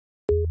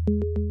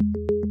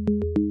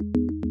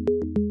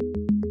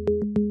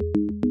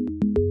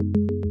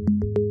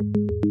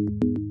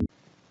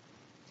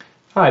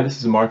Hi, this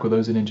is Mark with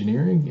Ozen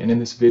Engineering, and in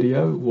this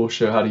video we'll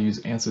show how to use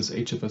Ansys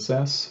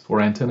HFSS for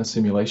antenna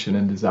simulation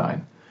and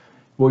design.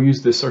 We'll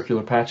use this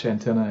circular patch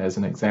antenna as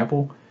an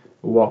example.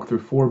 We'll walk through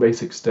 4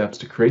 basic steps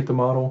to create the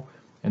model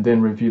and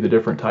then review the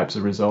different types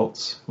of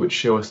results which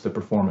show us the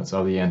performance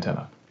of the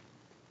antenna.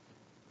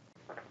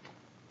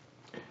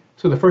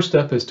 So the first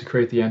step is to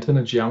create the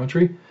antenna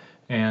geometry,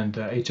 and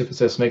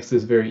HFSS makes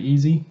this very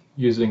easy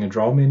using a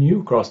draw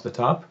menu across the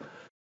top.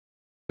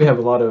 We have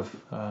a lot of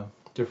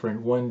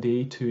different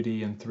 1D,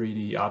 2D, and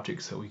 3D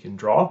objects that we can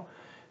draw,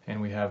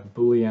 and we have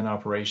Boolean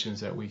operations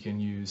that we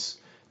can use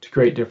to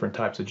create different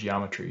types of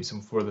geometries.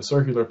 And for the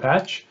circular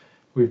patch,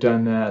 we've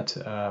done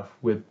that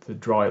with the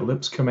draw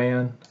ellipse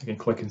command. I can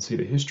click and see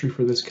the history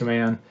for this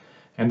command,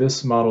 and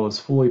this model is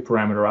fully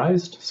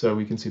parameterized, so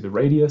we can see the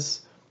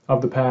radius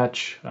of the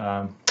patch,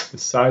 the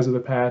size of the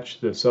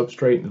patch, the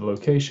substrate, and the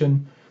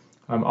location.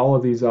 All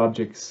of these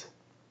objects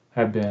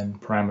have been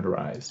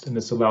parameterized, and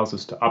this allows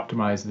us to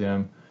optimize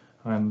them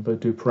but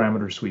do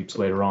parameter sweeps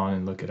later on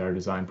and look at our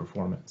design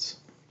performance.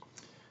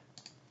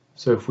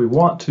 So if we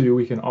want to,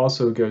 we can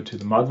also go to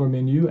the modeler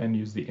menu and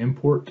use the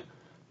import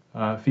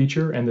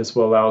feature, and this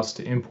will allow us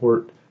to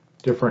import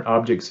different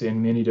objects in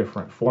many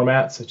different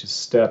formats such as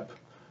STEP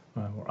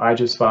or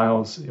IGES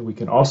files. We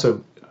can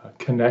also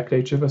connect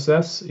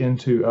HFSS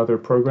into other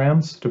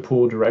programs to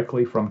pull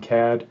directly from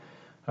CAD,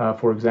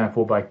 for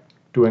example, by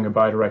doing a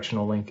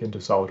bidirectional link into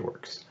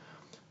SolidWorks.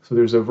 So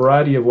there's a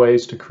variety of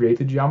ways to create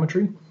the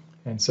geometry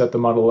and set the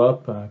model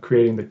up,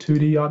 creating the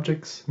 2D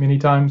objects. Many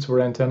times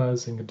for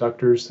antennas and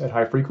conductors at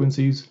high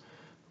frequencies,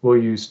 we'll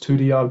use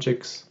 2D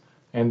objects,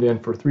 and then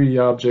for 3D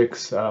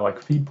objects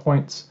like feed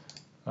points,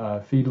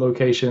 feed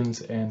locations,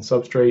 and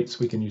substrates,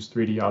 we can use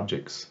 3D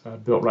objects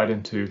built right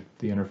into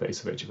the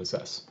interface of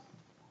HFSS.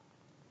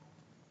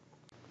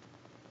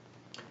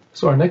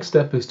 So our next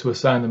step is to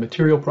assign the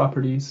material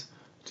properties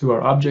to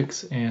our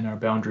objects and our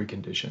boundary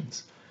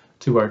conditions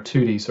to our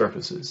 2D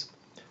surfaces.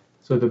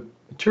 So the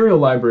material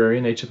library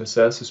in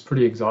HFSS is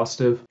pretty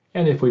exhaustive,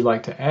 and if we'd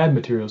like to add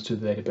materials to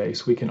the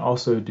database, we can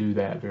also do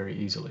that very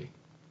easily.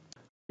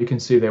 You can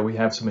see that we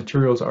have some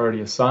materials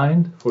already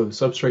assigned. For the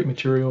substrate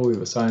material,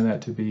 we've assigned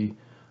that to be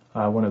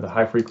one of the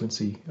high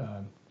frequency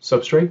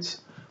substrates.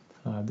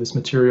 This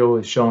material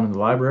is shown in the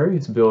library.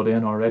 It's built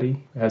in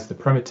already. It has the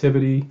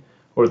permittivity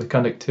or the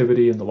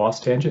conductivity and the loss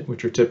tangent,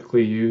 which are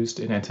typically used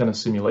in antenna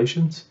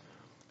simulations.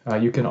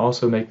 You can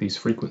also make these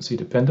frequency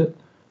dependent.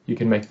 You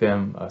can make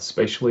them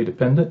spatially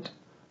dependent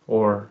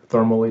or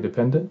thermally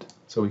dependent.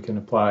 So we can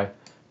apply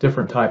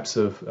different types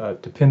of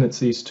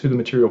dependencies to the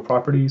material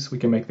properties. We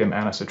can make them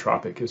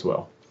anisotropic as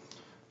well.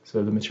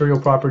 So the material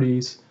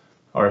properties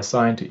are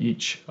assigned to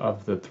each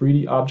of the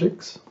 3D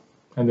objects,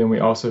 and then we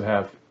also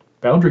have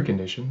boundary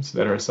conditions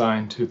that are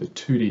assigned to the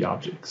 2D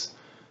objects.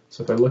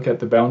 So if I look at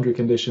the boundary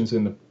conditions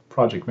in the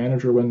project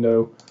manager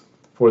window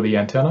for the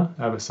antenna,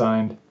 I've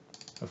assigned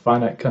a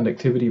finite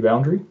conductivity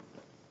boundary,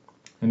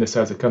 and this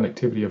has a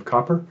conductivity of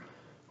copper.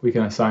 We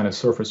can assign a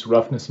surface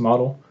roughness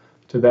model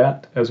to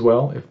that as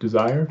well if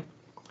desired.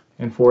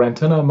 And for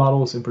antenna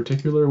models in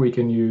particular, we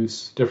can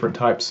use different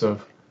types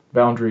of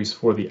boundaries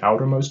for the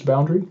outermost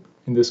boundary,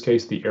 in this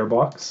case the air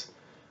box.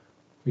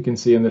 We can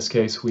see in this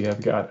case we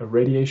have got a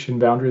radiation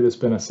boundary that's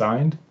been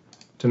assigned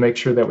to make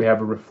sure that we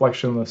have a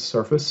reflectionless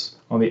surface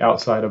on the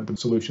outside of the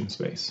solution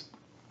space.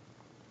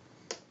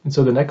 And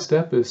so the next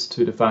step is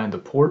to define the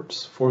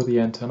ports for the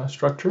antenna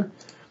structure,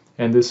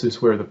 and this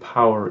is where the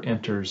power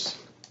enters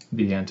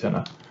the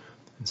antenna.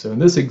 And so in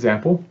this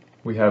example,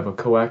 we have a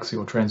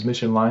coaxial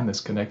transmission line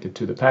that's connected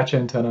to the patch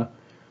antenna,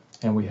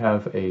 and we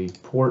have a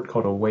port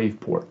called a wave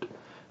port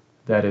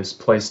that is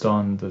placed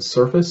on the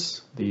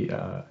surface,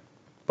 the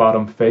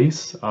bottom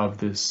face of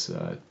this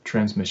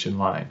transmission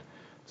line.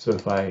 So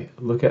if I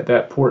look at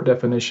that port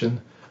definition,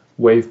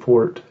 wave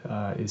port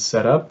is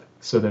set up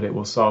so that it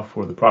will solve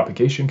for the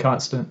propagation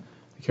constant,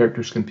 the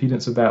characteristic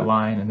impedance of that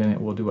line, and then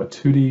it will do a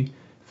 2D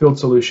field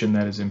solution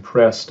that is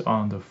impressed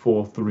on the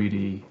full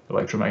 3D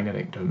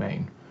electromagnetic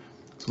domain.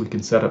 So we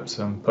can set up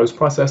some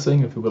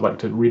post-processing if we would like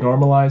to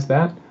renormalize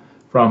that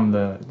from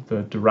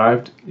the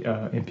derived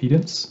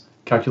impedance,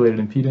 calculated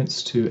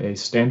impedance, to a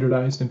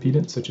standardized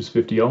impedance such as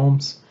 50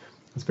 ohms.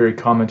 It's very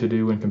common to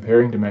do when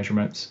comparing to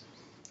measurements,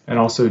 and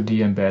also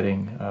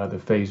de-embedding the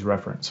phase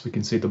reference. We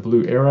can see the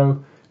blue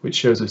arrow, which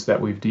shows us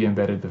that we've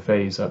de-embedded the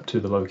phase up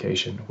to the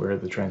location where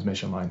the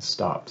transmission line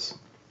stops.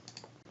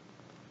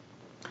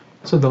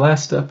 So the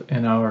last step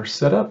in our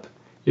setup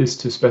is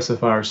to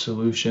specify our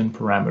solution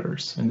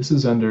parameters, and this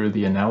is under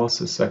the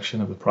analysis section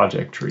of the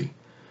project tree.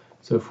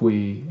 So if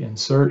we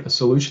insert a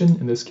solution,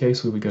 in this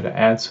case we would go to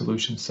add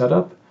solution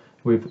setup.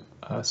 We've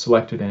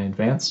selected an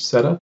advanced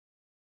setup,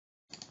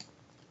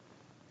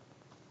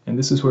 and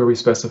this is where we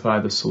specify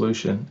the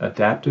solution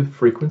adaptive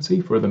frequency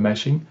for the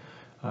meshing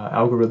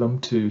algorithm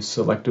to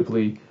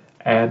selectively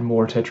add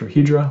more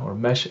tetrahedra or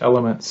mesh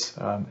elements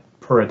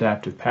per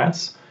adaptive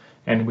pass,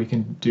 and we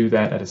can do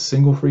that at a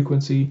single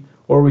frequency,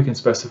 or we can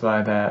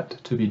specify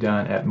that to be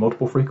done at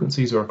multiple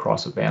frequencies or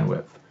across a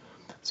bandwidth.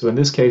 So in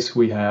this case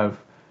we have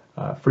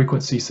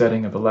frequency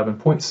setting of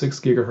 11.6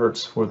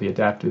 gigahertz for the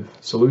adaptive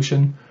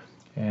solution,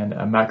 and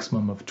a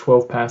maximum of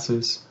 12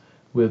 passes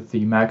with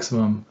the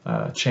maximum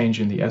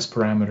change in the S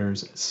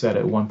parameters set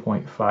at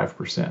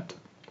 1.5%.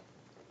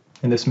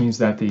 And this means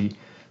that the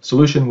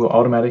solution will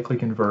automatically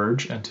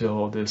converge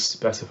until this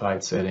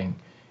specified setting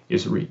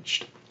is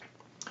reached.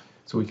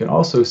 So we can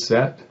also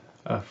set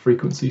a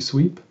frequency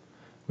sweep.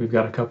 We've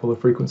got a couple of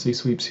frequency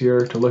sweeps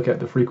here. To look at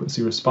the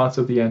frequency response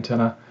of the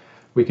antenna,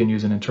 we can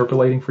use an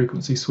interpolating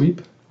frequency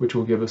sweep, which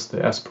will give us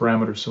the S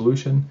parameter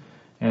solution.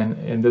 And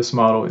in this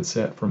model, it's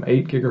set from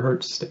 8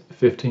 gigahertz to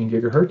 15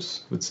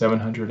 gigahertz with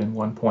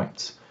 701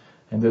 points.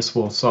 And this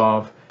will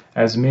solve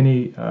as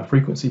many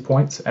frequency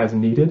points as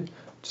needed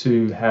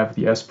to have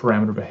the S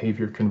parameter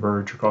behavior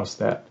converge across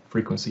that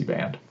frequency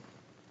band.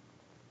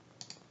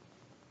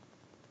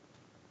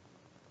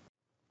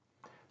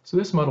 So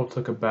this model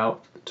took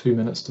about 2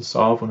 minutes to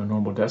solve on a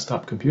normal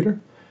desktop computer.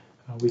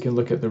 We can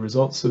look at the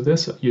results of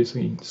this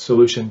using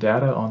solution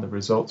data on the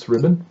results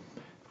ribbon.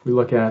 If we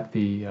look at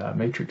the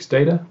matrix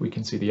data, we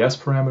can see the S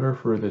parameter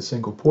for the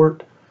single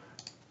port.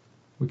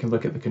 We can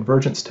look at the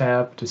convergence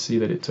tab to see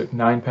that it took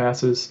 9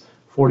 passes,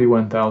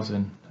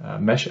 41,000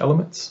 mesh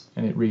elements,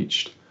 and it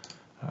reached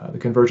the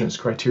convergence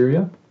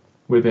criteria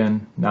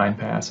within 9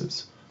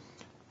 passes.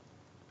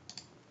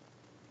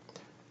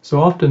 So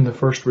often the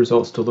first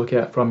results to look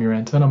at from your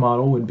antenna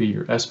model would be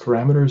your S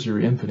parameters or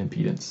your input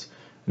impedance.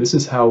 This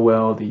is how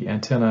well the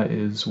antenna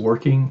is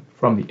working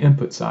from the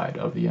input side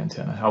of the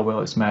antenna, how well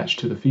it's matched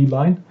to the feed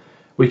line.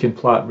 We can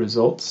plot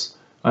results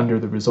under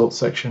the results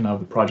section of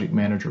the Project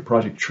Manager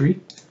project tree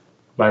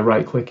by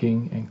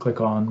right-clicking and click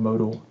on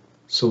Modal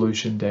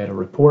Solution Data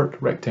Report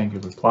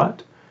Rectangular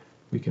Plot.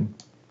 We can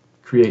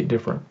create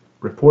different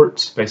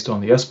reports based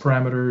on the S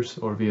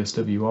parameters or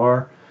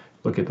VSWR,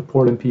 look at the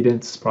port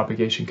impedance,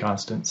 propagation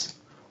constants,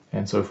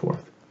 and so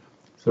forth.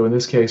 So in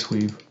this case,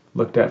 we've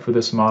looked at, for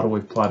this model,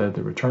 we've plotted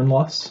the return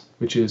loss,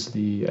 which is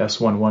the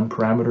S11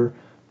 parameter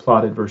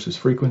plotted versus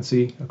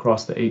frequency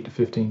across the 8 to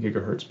 15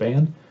 gigahertz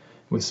band.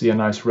 We see a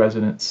nice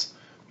resonance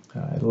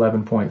at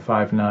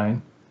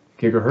 11.59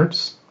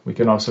 gigahertz. We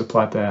can also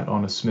plot that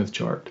on a Smith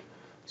chart.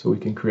 So we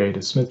can create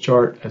a Smith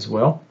chart as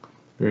well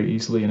very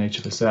easily in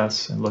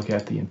HFSS and look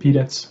at the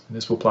impedance. And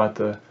this will plot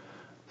the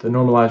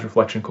normalized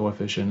reflection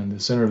coefficient, and the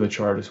center of the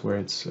chart is where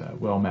it's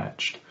well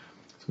matched.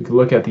 So we can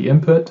look at the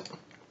input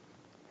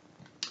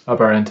of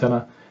our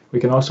antenna. We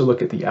can also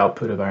look at the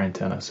output of our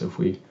antenna. So if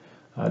we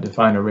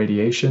define a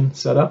radiation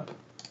setup,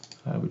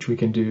 which we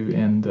can do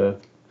in the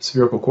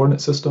spherical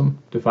coordinate system,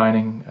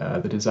 defining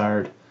the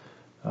desired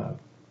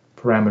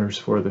parameters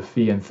for the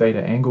phi and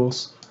theta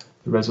angles,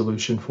 the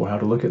resolution for how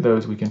to look at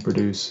those, we can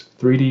produce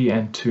 3D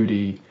and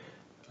 2D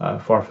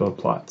far field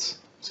plots.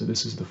 So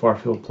this is the far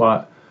field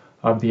plot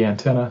of the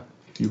antenna.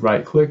 If you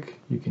right click,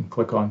 you can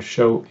click on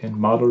Show in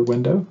Model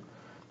window.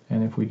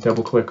 And if we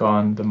double click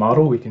on the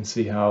model, we can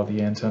see how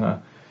the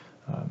antenna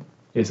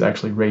is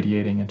actually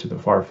radiating into the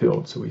far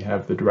field. So we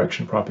have the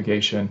direction of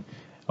propagation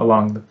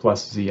along the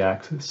plus Z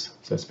axis.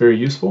 So that's very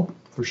useful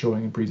for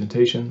showing in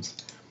presentations.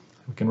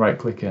 We can right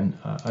click and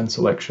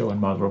unselect Show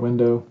in Modeler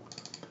window.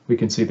 We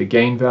can see the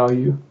gain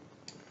value,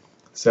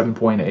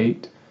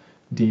 7.8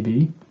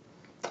 dB.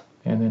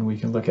 And then we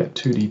can look at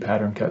 2D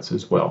pattern cuts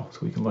as well. So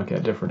we can look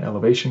at different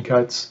elevation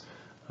cuts,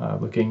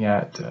 looking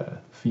at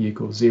phi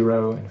equals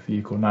 0 and phi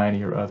equal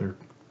 90 or other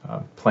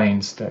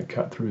planes that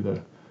cut through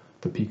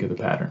the peak of the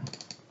pattern.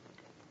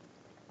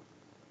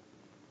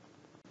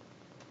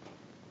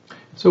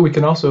 So we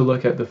can also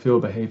look at the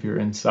field behavior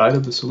inside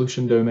of the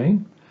solution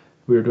domain.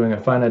 We are doing a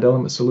finite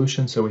element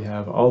solution, so we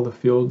have all the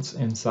fields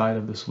inside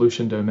of the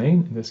solution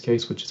domain, in this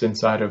case, which is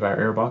inside of our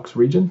airbox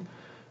region.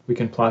 We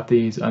can plot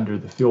these under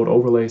the field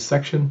overlays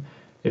section.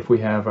 If we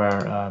have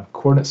our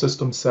coordinate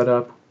system set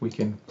up, we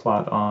can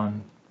plot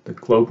on the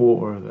global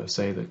or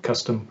the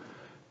custom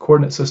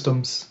coordinate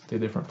systems, the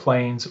different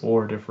planes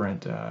or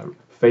different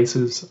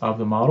faces of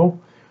the model.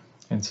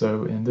 And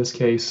so in this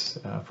case,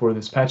 for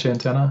this patch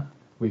antenna,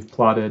 we've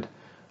plotted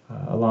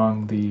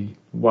along the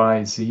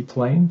YZ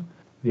plane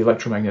the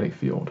electromagnetic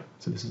field.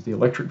 So this is the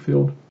electric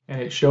field,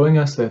 and it's showing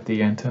us that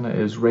the antenna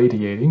is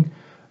radiating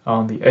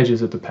on the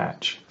edges of the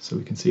patch. So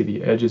we can see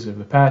the edges of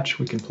the patch.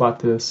 We can plot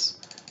this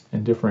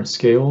in different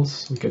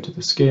scales. We go to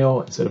the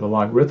scale. Instead of a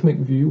logarithmic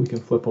view, we can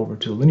flip over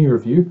to a linear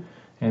view.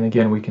 And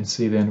again, we can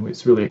see then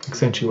it's really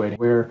accentuating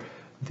where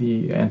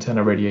the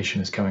antenna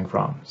radiation is coming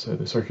from. So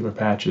the circular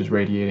patch is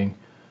radiating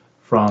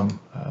from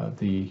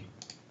the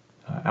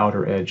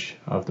outer edge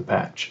of the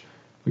patch.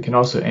 We can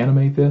also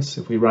animate this.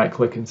 If we right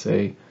click and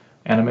say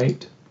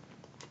animate,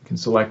 we can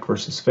select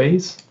versus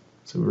phase.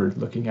 So we're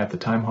looking at the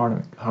time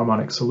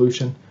harmonic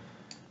solution.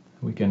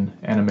 We can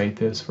animate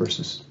this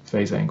versus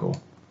phase angle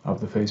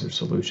of the phasor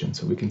solution,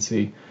 so we can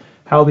see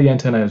how the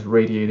antenna is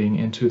radiating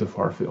into the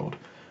far field.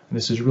 And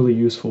this is really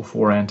useful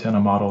for antenna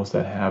models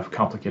that have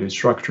complicated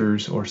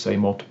structures or say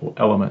multiple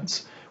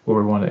elements where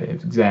we want to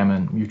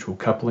examine mutual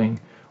coupling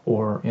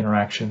or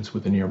interactions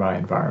with the nearby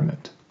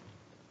environment.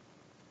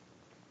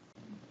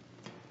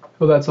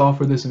 Well, that's all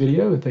for this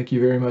video, and thank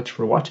you very much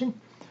for watching.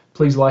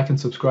 Please like and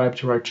subscribe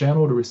to our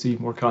channel to receive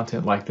more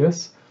content like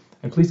this.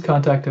 And please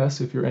contact us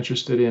if you're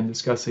interested in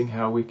discussing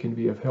how we can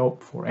be of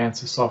help for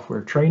Ansys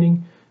software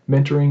training,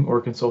 mentoring,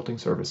 or consulting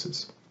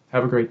services.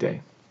 Have a great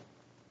day.